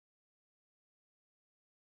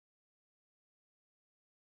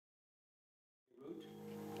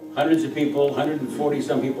hundreds of people, 140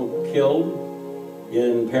 some people killed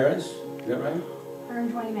in Paris. Is that right?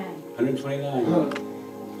 129.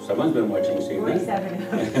 129. Someone's been watching CNN.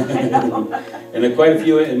 47. And there are quite a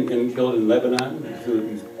few killed in Lebanon through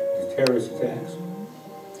these terrorist attacks.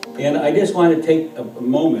 And I just want to take a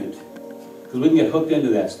moment, because we can get hooked into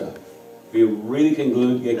that stuff. We really can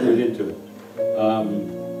get glued into it.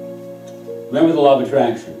 Remember the law of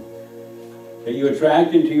attraction. That you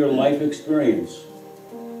attract into your life experience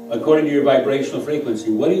according to your vibrational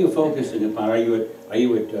frequency. What are you focusing upon? Are you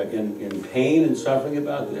in pain and suffering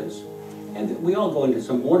about this? And we all go into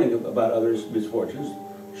some warning about others' misfortunes,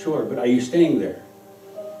 sure, but are you staying there?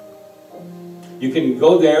 You can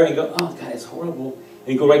go there and go, oh God, it's horrible,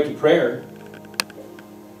 and go right to prayer.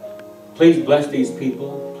 Please bless these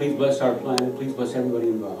people. Please bless our planet. Please bless everybody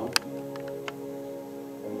involved.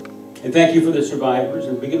 And thank you for the survivors,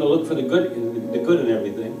 and begin to look for the good in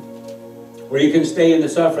everything. Where you can stay in the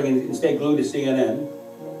suffering and stay glued to CNN,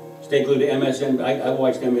 stay glued to MSN. I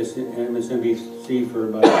watched MSNBC for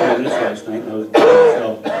about 20 minutes last night, and I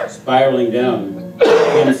was spiraling down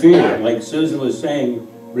in fear. Like Susan was saying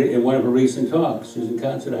in one of her recent talks, Susan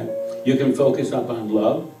Considine, you can focus upon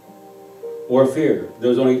love or fear.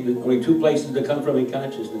 There's only two places to come from in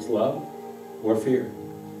consciousness, love or fear.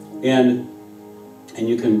 And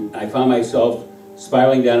I found myself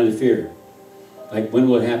spiraling down into fear. Like, when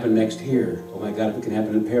will it happen next here? Oh my God, if it can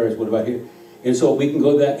happen in Paris, what about here? And so we can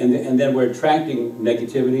go that, and then we're attracting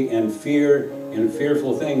negativity and fear and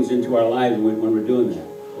fearful things into our lives when we're doing that.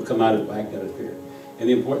 We'll come back out of fear. And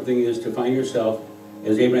the important thing is to find yourself,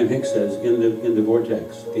 as Abraham Hicks says, in the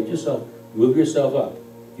vortex. Move yourself up,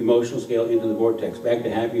 emotional scale into the vortex, back to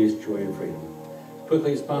happiness, joy, and freedom, as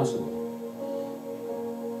quickly as possible.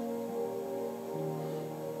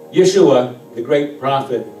 Yeshua, the great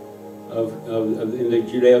prophet in the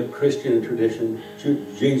Judeo-Christian tradition,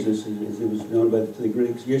 Jesus, as he was known to the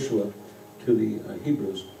Greeks, Yeshua, to the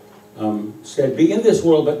Hebrews, said, be in this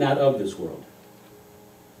world, but not of this world.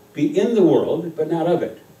 Be in the world, but not of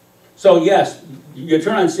it. So yes, you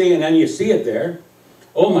turn on CNN, you see it there.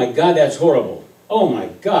 Oh my God, that's horrible. Oh my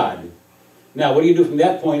God. Now, what do you do from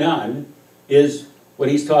that point on is what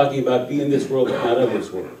he's talking about, be in this world, but not of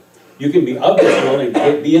this world. You can be of this world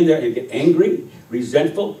and be in there and get angry,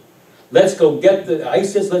 resentful. Let's go get the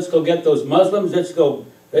ISIS. Let's go get those Muslims. Let's go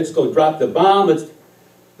drop the bomb. Let's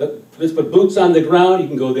put boots on the ground. You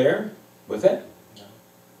can go there with it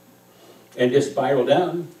and just spiral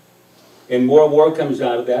down. And more war comes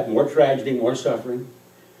out of that, more tragedy, more suffering.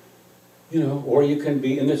 You know, or you can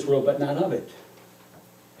be in this world but not of it.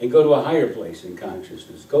 And go to a higher place in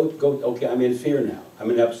consciousness. Okay, I'm in fear now. I'm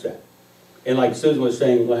in upset. And like Susan was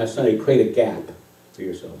saying last Sunday, create a gap for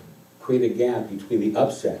yourself. Create a gap between the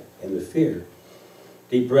upset and the fear.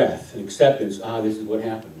 Deep breath and acceptance. Ah, this is what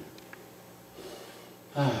happened.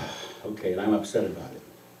 Ah, okay, and I'm upset about it.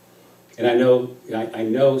 And I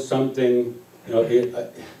know something, you know,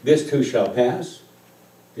 this too shall pass.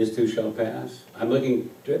 This too shall pass. I'm looking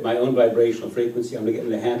at my own vibrational frequency. I'm going to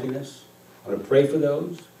get into happiness. I'm going to pray for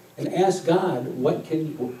those and ask God, what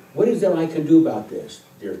is there I can do about this,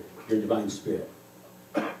 dear divine spirit?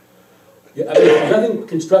 Yeah, I mean, if there's nothing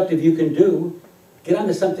constructive you can do, get on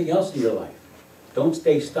to something else in your life. Don't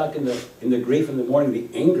stay stuck in the grief in the morning, the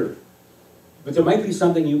anger. But there might be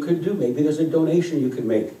something you could do. Maybe there's a donation you can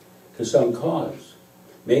make to some cause.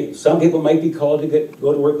 Some people might be called to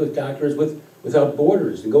go to work with Doctors Without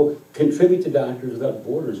Borders and go contribute to Doctors Without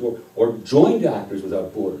Borders or join Doctors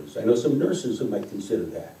Without Borders. I know some nurses who might consider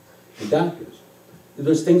that, and doctors.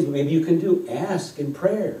 There's things maybe you can do. Ask in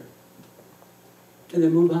prayer. And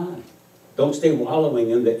then move on. Don't stay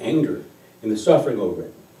wallowing in the anger, in the suffering over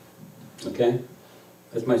it. Okay?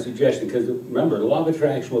 That's my suggestion. Because remember, the law of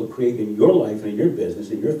attraction will create in your life and in your business,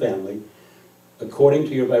 in your family, according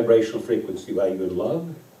to your vibrational frequency. Are you in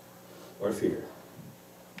love or fear?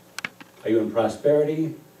 Are you in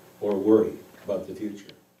prosperity or worry about the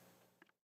future?